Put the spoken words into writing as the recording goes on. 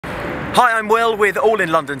Hi, I'm Will with All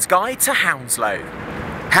in London's guide to Hounslow.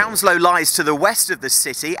 Hounslow lies to the west of the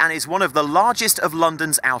city and is one of the largest of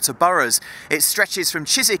London's outer boroughs. It stretches from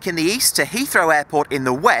Chiswick in the east to Heathrow Airport in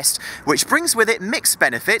the west, which brings with it mixed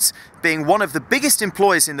benefits, being one of the biggest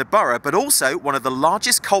employers in the borough, but also one of the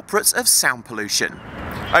largest culprits of sound pollution.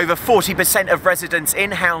 Over 40% of residents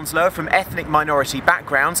in Hounslow are from ethnic minority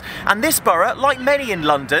backgrounds, and this borough, like many in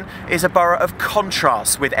London, is a borough of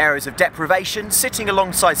contrast, with areas of deprivation sitting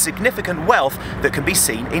alongside significant wealth that can be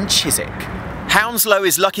seen in Chiswick. Hounslow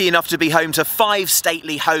is lucky enough to be home to 5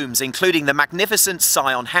 stately homes, including the magnificent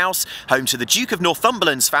Syon House, home to the Duke of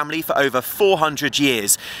Northumberland's family for over 400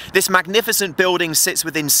 years. This magnificent building sits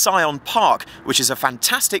within Syon Park, which is a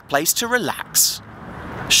fantastic place to relax.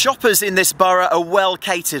 Shoppers in this borough are well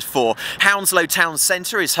catered for. Hounslow Town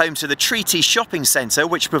Centre is home to the Treaty Shopping Centre,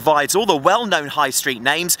 which provides all the well-known high street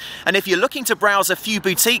names. And if you're looking to browse a few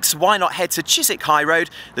boutiques, why not head to Chiswick High Road?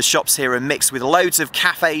 The shops here are mixed with loads of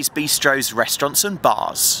cafes, bistros, restaurants and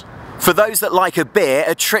bars. For those that like a beer,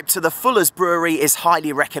 a trip to the Fuller's Brewery is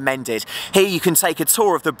highly recommended. Here you can take a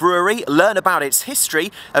tour of the brewery, learn about its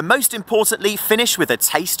history, and most importantly, finish with a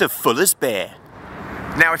taste of Fuller's beer.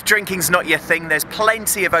 Now, if drinking's not your thing, there's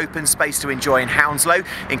plenty of open space to enjoy in Hounslow,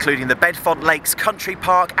 including the Bedfont Lakes Country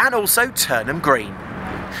Park and also Turnham Green.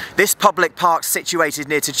 This public park, situated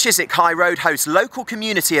near to Chiswick High Road, hosts local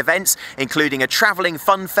community events, including a travelling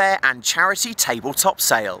fun fair and charity tabletop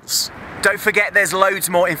sales. Don't forget, there's loads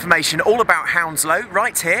more information all about Hounslow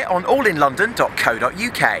right here on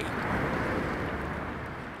allinlondon.co.uk.